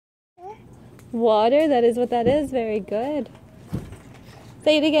Water, that is what that is. Very good.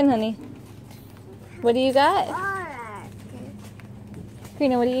 Say it again, honey. What do you got?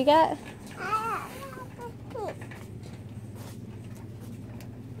 Karina, what do you got?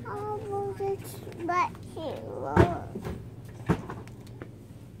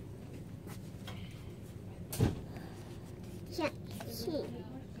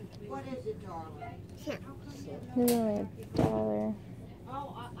 What is it, darling? It's only $1.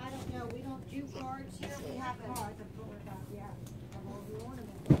 Oh, I don't know. We don't do cards here. We have cards.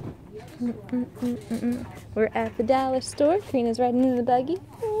 We're at the dollar store. Karina's riding in the buggy.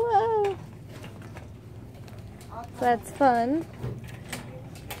 Whoa! That's fun.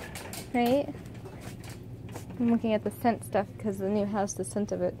 Right? I'm looking at the scent stuff because the new house, the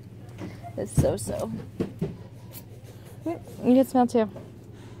scent of it is so-so. You can smell too.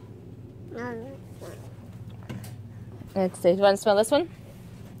 Let's see. Do you want to smell this one?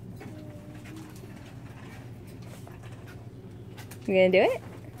 You gonna do it?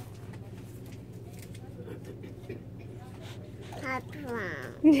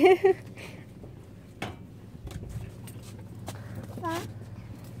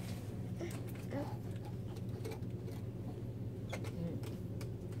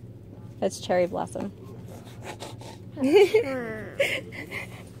 That's cherry blossom.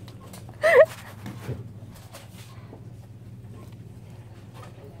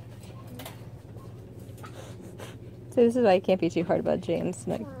 So this is why I can't be too hard about James,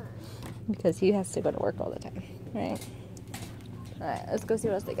 like, because he has to go to work all the time, right? Alright, let's go see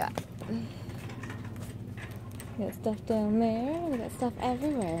what else they got. We got stuff down there, we got stuff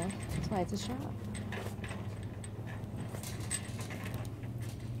everywhere. That's why it's a shop.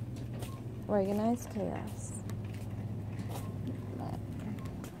 Organized chaos.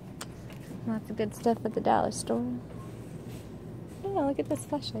 Lots of good stuff at the dollar store. Oh, look at this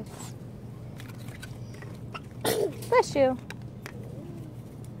flashlights. Bless you.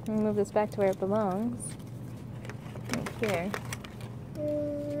 Let me move this back to where it belongs. Right here.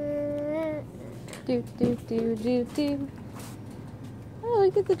 Do. Oh,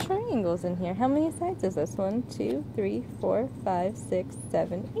 look at the triangles in here. How many sides is this? 1, 2, 3, 4, 5, 6,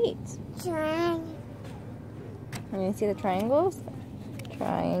 7, 8. Triangle. Let me see the triangles.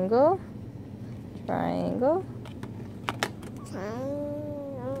 Triangle. Triangle.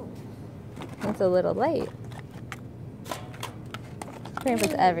 Triangle. That's a little light. Karina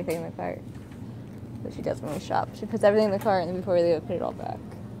puts everything in the cart. That she does when we shop. She puts everything in the cart and then before we leave, put it all back.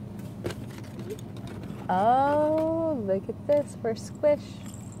 Oh, look at this for Squish.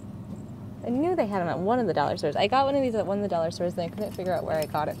 I knew they had them at one of the dollar stores. I got one of these at one of the dollar stores and I couldn't figure out where I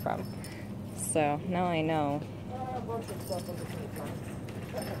got it from. So now I know.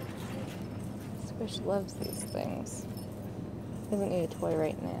 Squish loves these things. Doesn't need a toy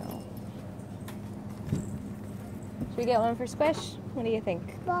right now. Should we get one for Squish? What do you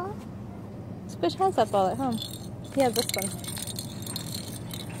think? Ball. Squish has that ball at home. He has this one.